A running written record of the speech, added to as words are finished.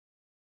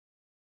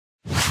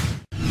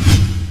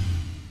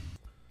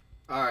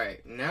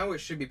Alright, now it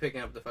should be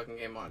picking up the fucking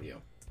game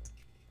audio.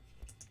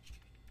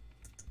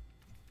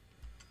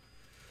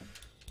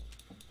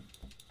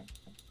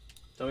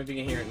 Tell me if you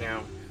can hear it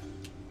now.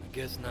 I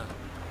guess not.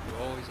 You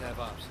always have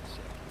options,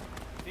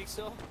 Jack. Think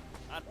so?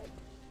 I don't.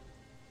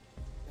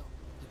 No,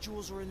 the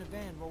jewels are in the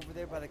van over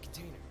there by the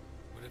container.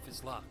 What if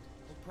it's locked?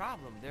 No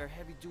problem. There are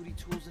heavy-duty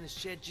tools in the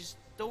shed just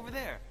over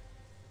there.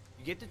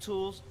 You get the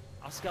tools,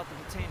 I'll scout the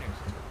containers.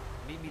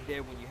 Meet me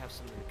there when you have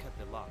something to cut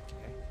the lock,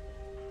 okay?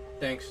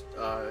 Thanks,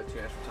 to you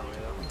guys for telling me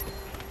that.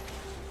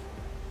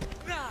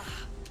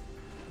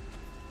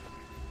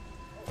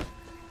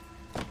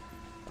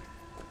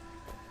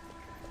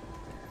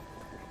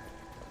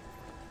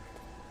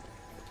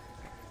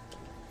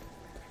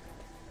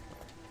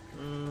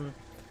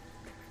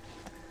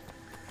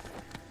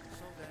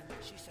 So then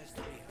she says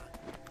to me,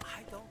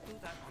 I don't do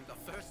that on the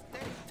first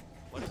date.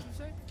 What did you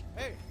say?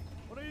 Hey,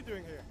 what are you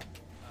doing here?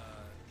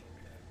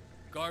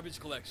 Garbage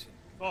collection.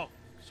 Oh,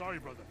 sorry,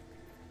 brother.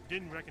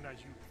 Didn't recognize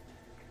you.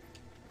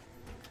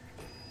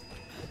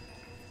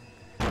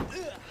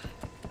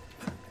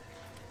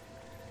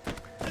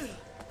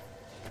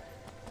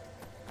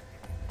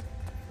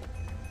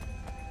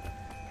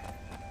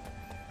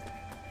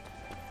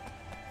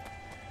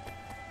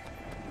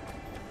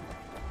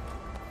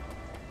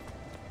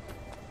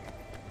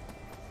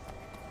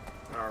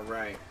 All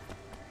right.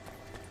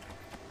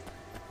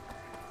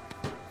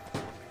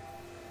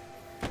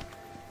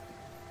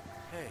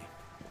 Hey,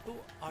 who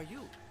are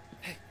you?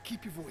 Hey,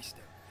 keep your voice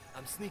down.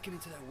 I'm sneaking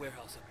into that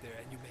warehouse up there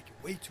and you're making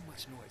way too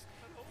much noise.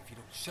 If you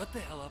don't shut the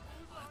hell up,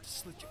 I'll have to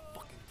slit your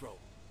fucking throat.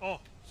 Oh,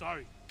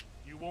 sorry.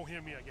 You won't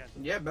hear me again.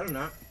 Yeah, better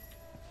not.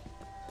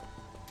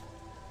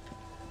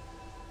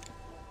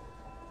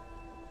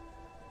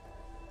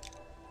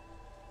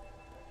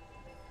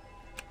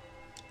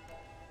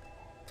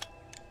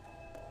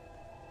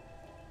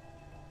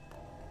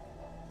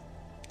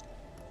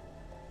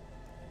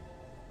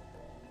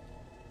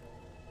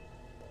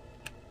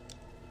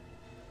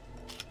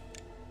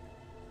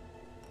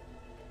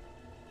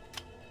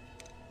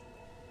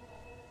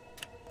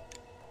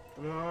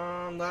 Come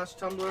on, last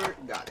tumbler.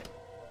 Got it.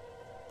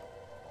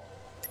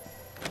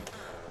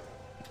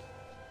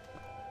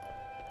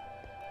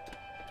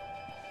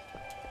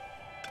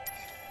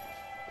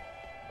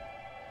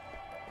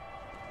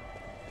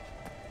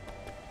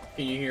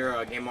 Can you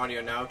hear game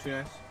audio now, Too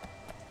Nice?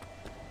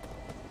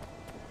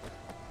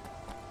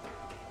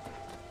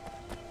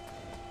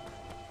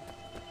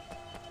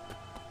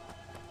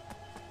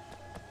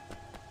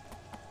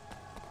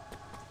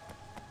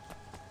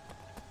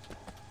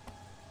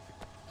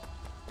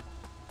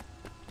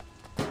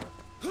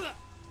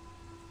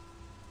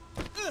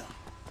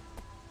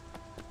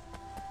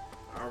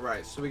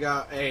 Alright, so we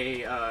got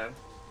a,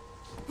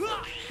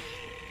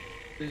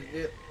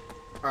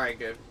 alright,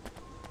 good.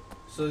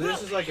 So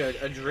this is like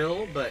a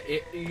drill, but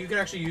you can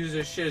actually use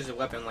this shit as a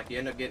weapon. Like, you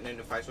end up getting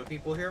into fights with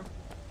people here,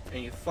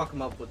 and you fuck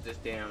them up with this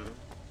damn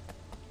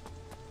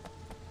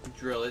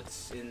drill.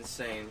 It's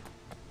insane.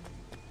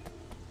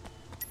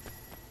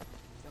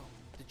 Yo,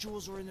 the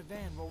jewels are in the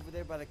van over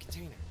there by the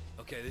container.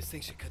 Okay, this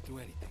thing should cut through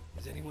anything.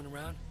 Is anyone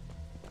around?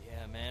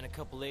 Yeah, man, a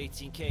couple of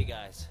 18K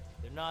guys.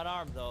 They're not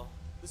armed, though.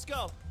 Let's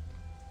go.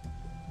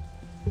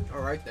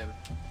 Alright then.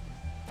 So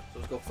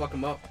let's go fuck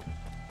them up.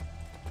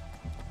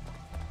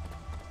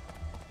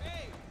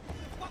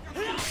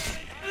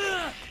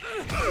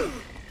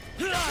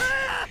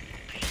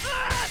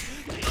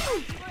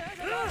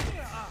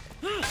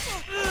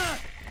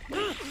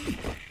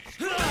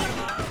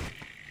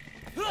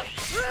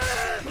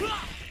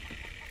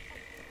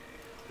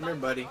 Come here,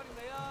 buddy.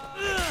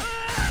 Yeah,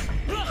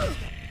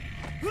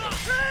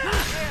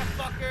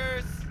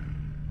 fuckers!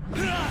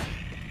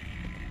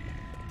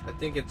 I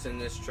think it's in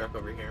this truck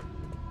over here.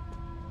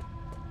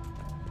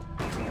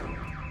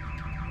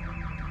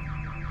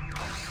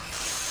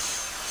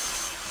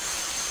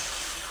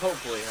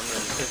 Hopefully, I'm gonna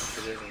insist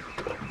if it isn't.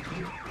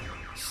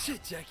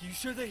 Shit, Jackie, you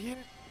sure they're here?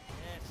 Man,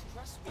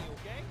 trust me,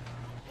 okay?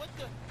 What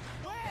the?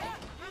 Where?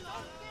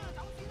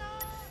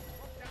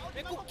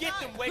 Man, go get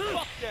them, Wade.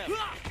 Fuck them.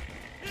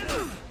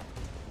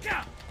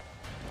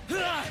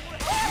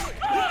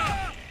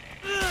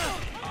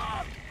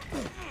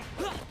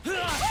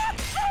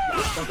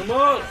 Fuck him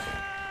up!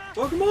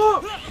 Fuck him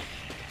up!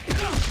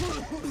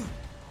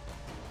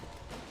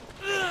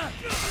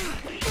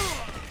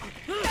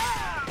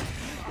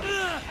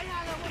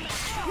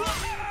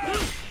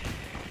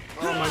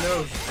 Oh, my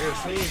nose. I gotta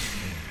sneeze.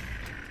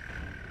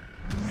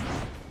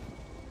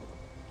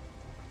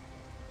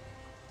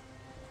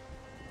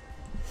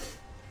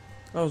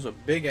 That was a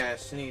big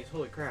ass sneeze.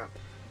 Holy crap.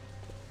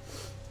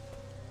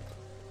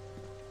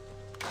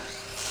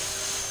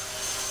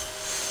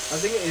 I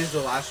think it is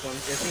the last one. I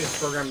think it's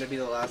programmed to be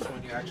the last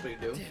one you actually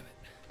do. Damn it.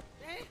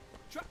 Hey,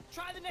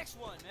 try the next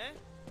one, man.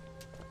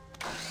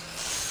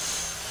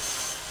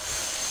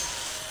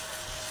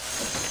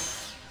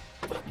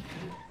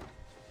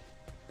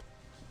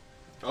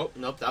 Oh,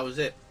 nope, that was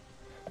it.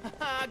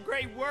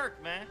 Great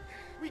work, man.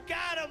 We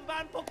got him,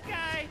 Van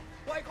Pokai.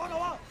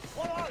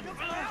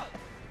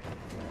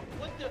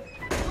 What the?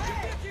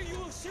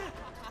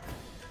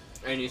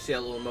 And you see a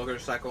little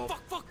motorcycle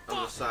on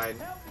the side.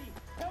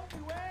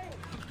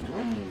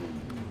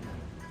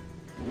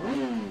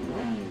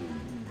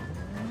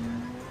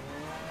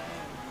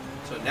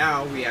 So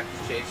now we have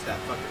to chase that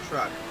fucking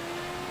truck.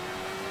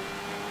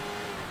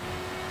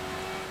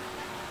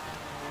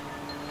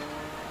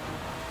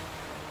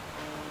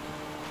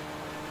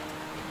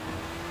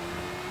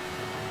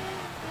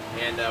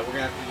 And we're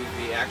gonna have to do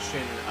the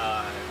action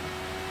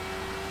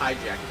hijack. I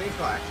think it's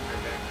called action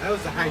hijack. That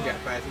was the hijack,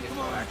 but I think it's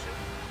called action.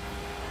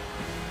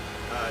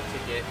 To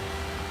get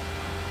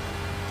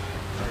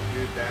our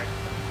dude back.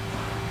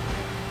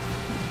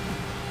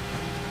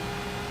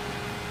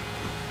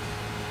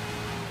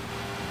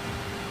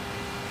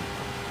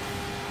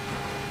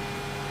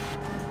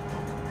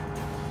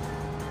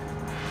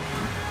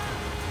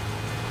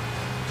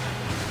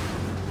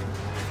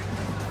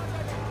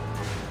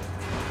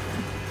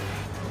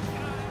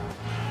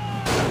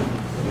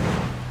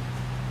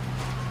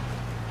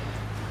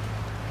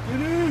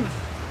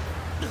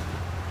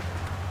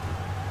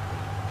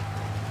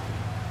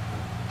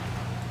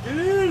 Get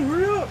in,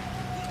 hurry up!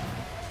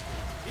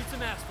 Eat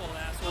some asphalt,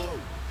 asshole.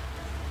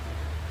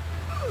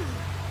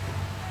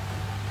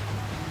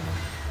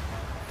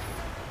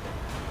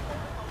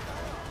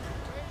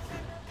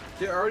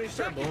 Did it already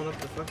start blowing up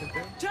the fucking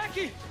thing?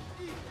 Jackie!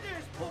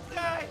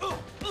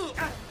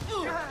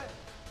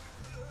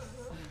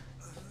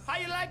 How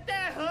you like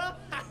that, huh?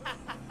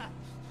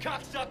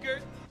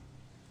 Cocksucker!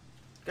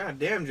 God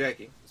damn,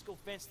 Jackie. Let's go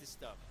fence this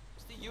stuff.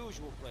 It's the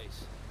usual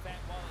place. Fat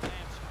wall and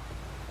lamb shop.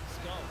 Let's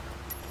go.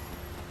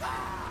 I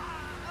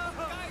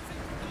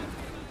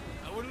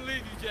wouldn't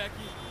leave you,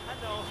 Jackie. I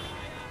know.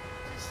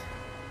 Just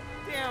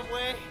damn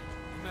way.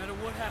 No matter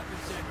what happens,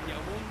 Jackie, I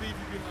won't leave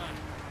you behind.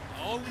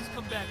 I'll always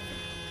come back for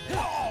you.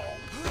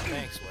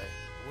 Thanks, Way.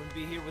 I wouldn't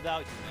be here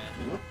without you,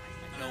 man.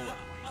 I know it.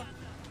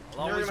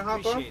 I'll You're always gonna hop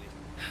appreciate on?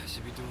 it. I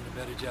should be doing a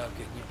better job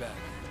getting you back.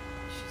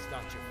 It's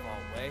not your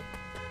fault, Way.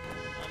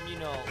 You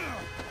know,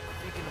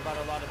 thinking about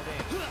a lot of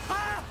things.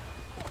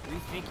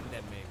 Rethinking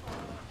them, maybe.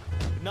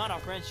 But not our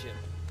friendship.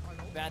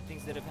 Bad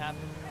things that have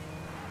happened,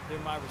 they're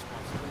my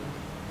responsibility.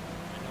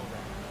 I know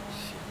that.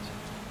 Shit,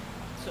 Jackie.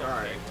 It's okay,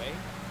 Alright. Way.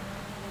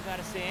 You don't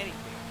gotta say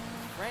anything.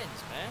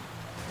 Friends, man.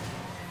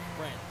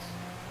 Friends.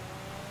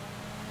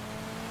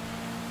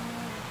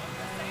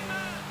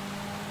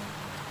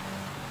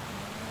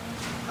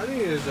 I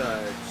think there's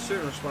a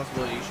certain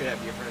responsibility you should have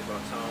to your friends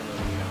about telling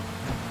them, you know,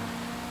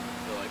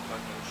 they're like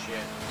fucking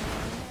shit.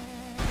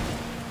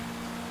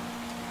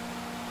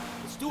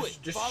 Let's do it.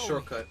 Just a Follow me.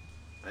 shortcut.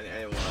 I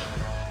didn't want to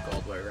go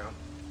all the way around.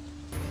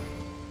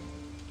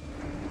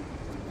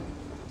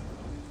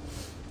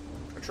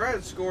 I tried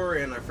to score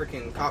and our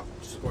freaking cop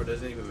score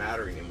doesn't even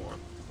matter anymore.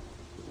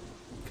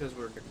 Because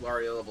we're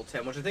already at level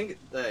 10, which I think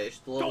the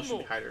level should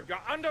be higher.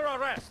 You're under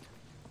arrest.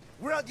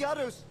 Where are the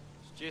others?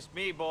 It's just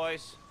me,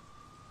 boys.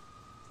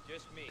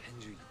 Just me.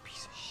 Andrew, you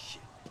piece of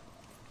shit.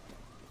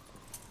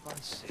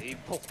 Say,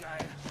 poke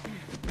guy.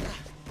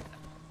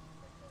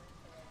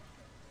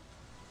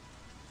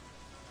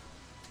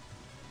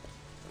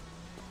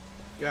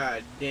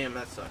 God damn,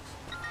 that sucks.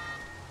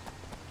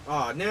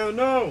 Oh,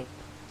 no!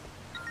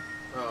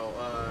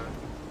 Oh,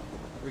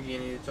 Ricky, I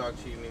need to talk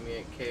to you. Meet me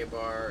at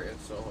K-Bar in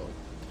Soho.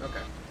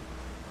 Okay.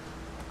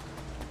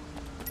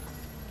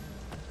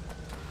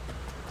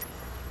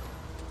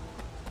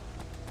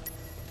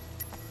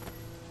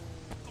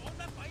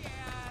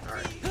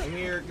 Alright, give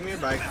me your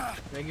bike.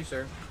 Thank you,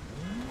 sir.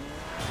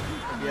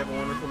 Hope you have a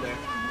wonderful day.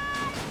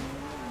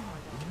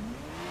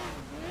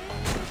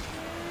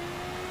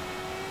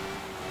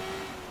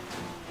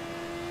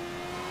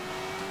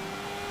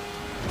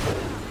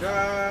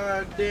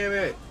 God damn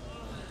it!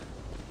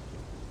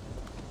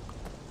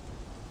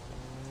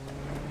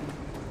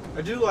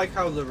 I do like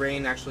how the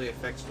rain actually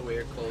affects the way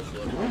your clothes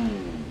look.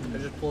 I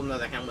just pulled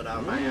another helmet out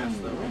of my ass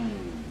though.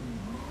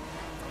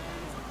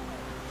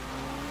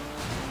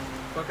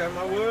 Fuck out of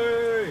my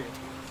way!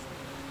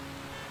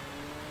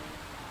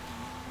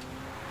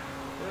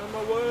 Get out of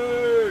my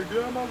way! Get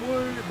out of my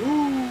way!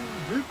 Move,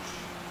 bitch!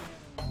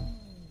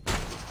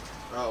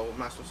 Oh,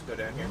 am I supposed to go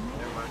down here?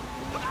 Never mind.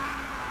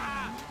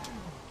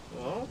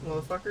 Well,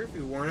 motherfucker, if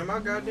you weren't in my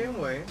goddamn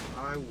way,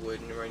 I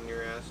wouldn't run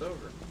your ass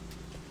over.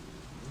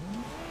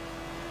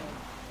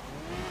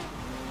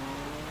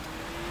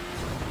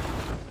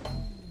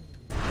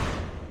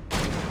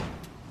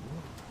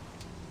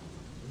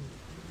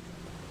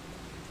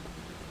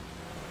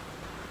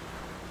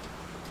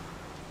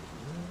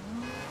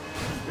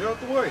 Get out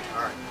the way!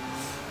 Alright.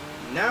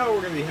 Now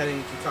we're gonna be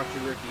heading to talk to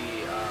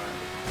Ricky,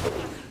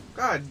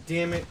 God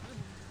damn it.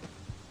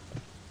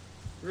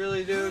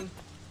 Really, dude?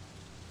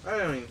 I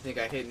don't even think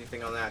I hit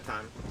anything on that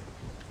time.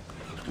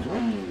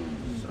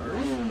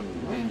 Sorry, son of a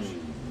bitch.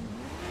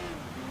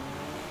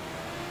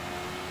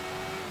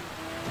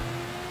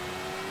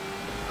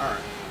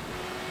 Alright.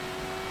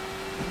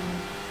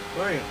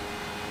 Bam.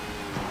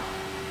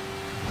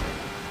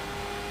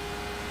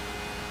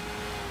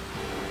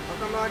 How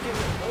come I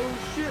getting... Oh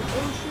shit,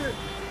 oh shit.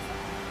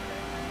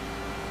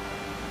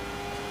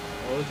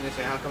 I was gonna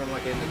say, how come I'm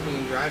like in the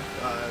clean drive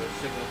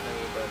signal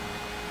thingy, but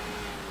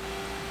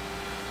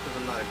because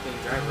I'm not a clean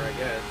driver, I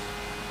guess.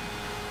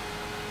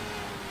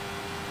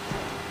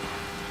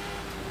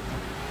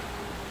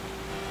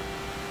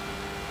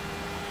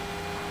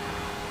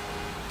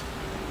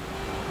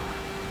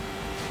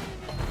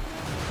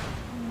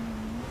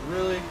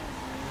 Really?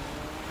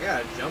 I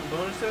got a jump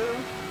bonus there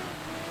though?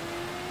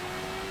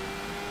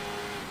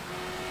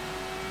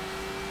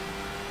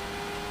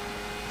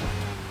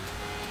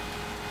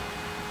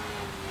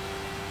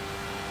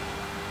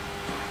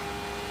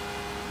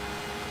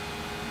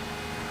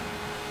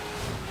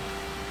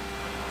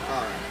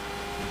 Alright.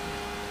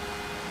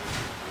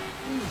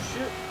 Ooh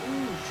shit,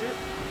 ooh shit.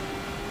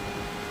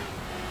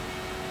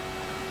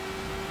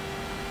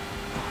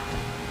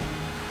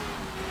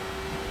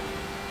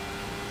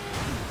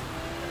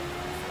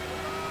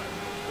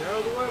 Get out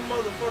of the way,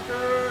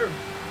 motherfucker!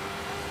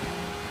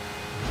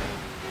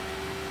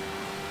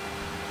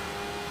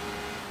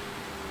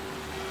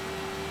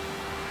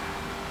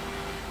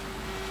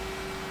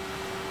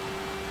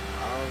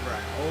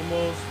 Alright,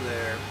 almost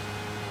there.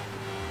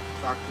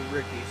 Talk to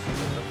Ricky, see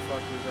what the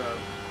fuck is up.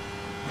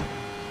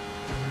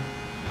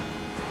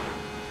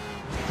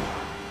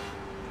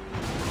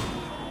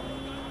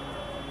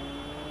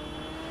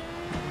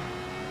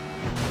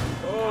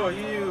 Oh,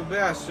 you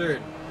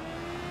bastard!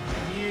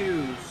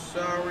 You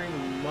sorry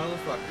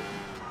motherfucker.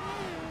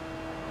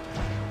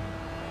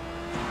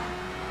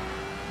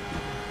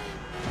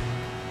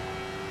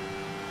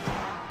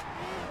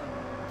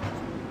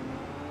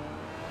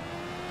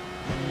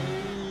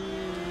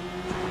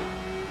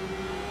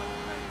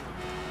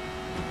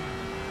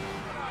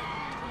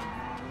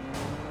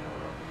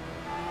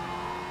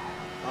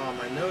 Oh,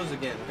 my nose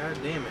again. God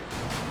damn it.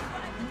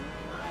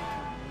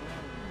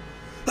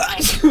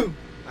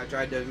 I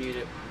tried to mute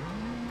it.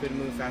 Couldn't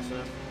move fast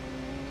enough.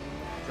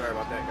 Sorry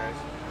about that, guys.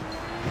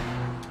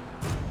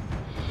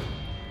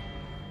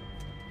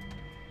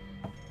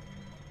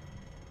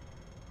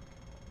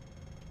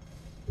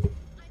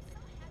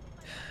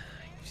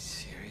 Are you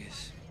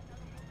serious?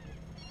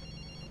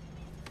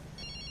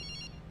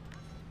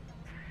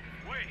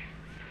 Wait,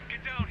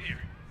 get down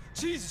here.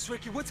 Jesus,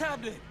 Ricky, what's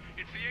happening?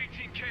 It's the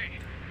 18K.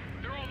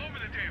 They're all over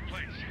the damn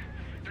place.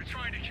 They're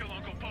trying to kill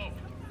Uncle Poe.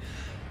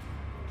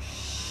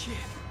 Shit.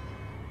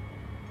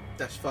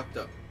 That's fucked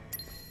up.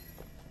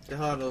 Get the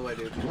hell out of the way,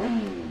 dude.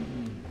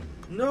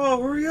 No,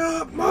 hurry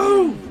up!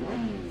 Move!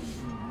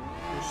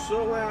 You're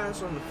so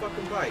ass on the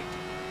fucking bike.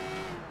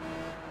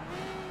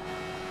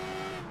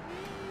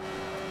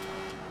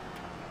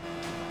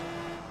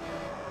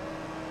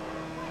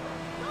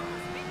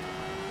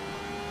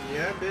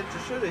 Yeah, bitch, I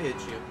should have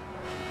hit you.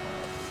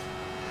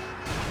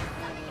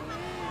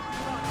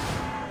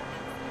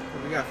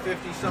 We got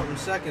 50-something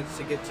seconds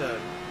to get to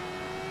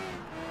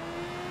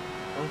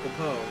Uncle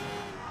Poe.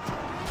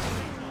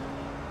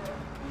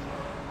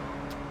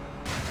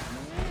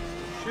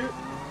 Shoot.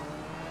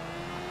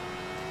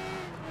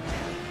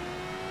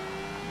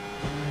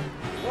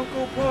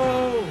 Uncle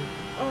Poe!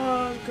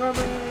 I'm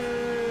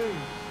coming!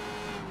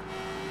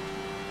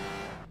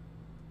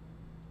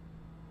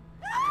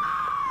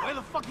 Where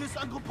the fuck is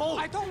Uncle Poe?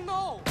 I don't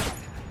know.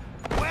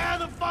 Where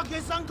the fuck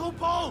is Uncle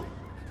Poe?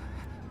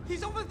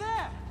 He's over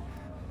there.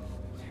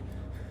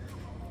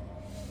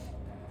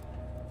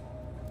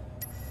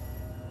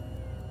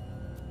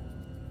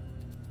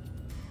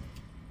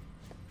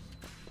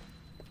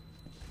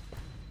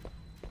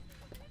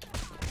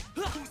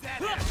 Who's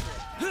that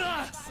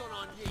asshole? Son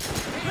on ye.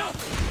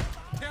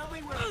 Tell me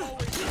where Poe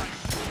is.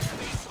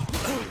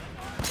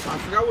 I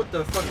forgot what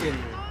the fucking...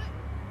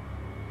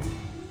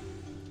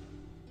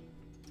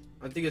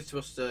 I think it's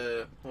supposed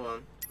to... Hold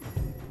on.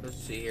 Let's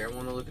see here. I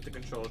want to look at the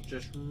controls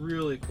just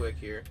really quick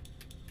here.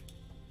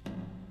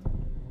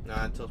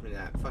 Nah, it tells me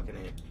that. Fucking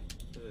A.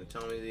 Does it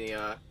tell me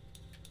the,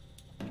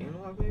 game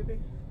log, maybe?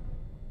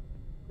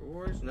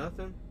 Rewards?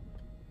 Nothing?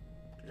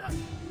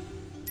 Nothing.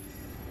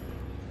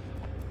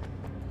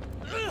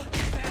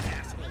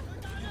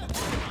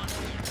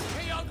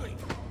 Hey, Ugly.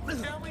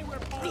 Tell me where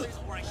Poe is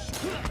or I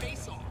shoot your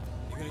face off.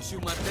 You're gonna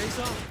shoot my face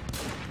off?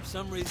 For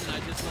some reason, I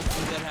just don't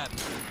see that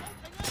happening.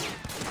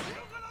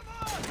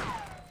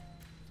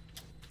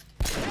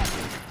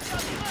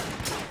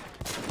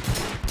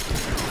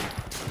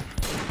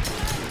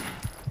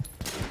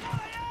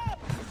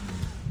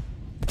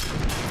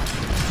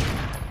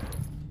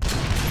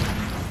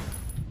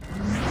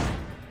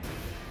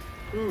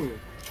 Ooh.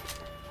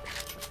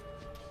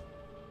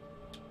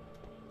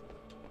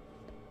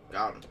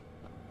 Got him.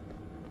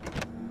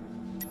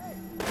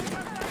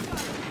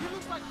 He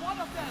looks like one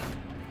of them.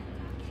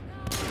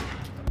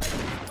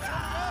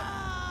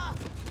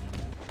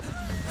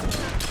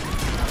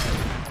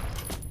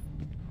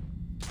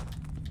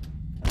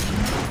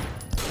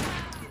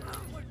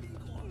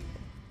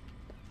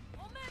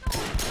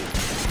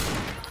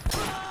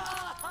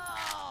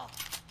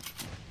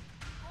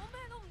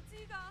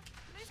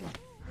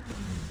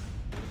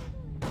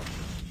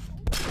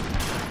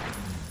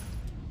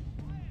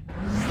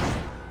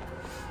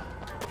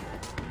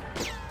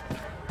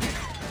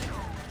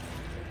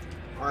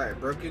 Alright,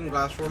 broken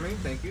glass for me.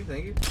 Thank you,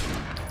 thank you.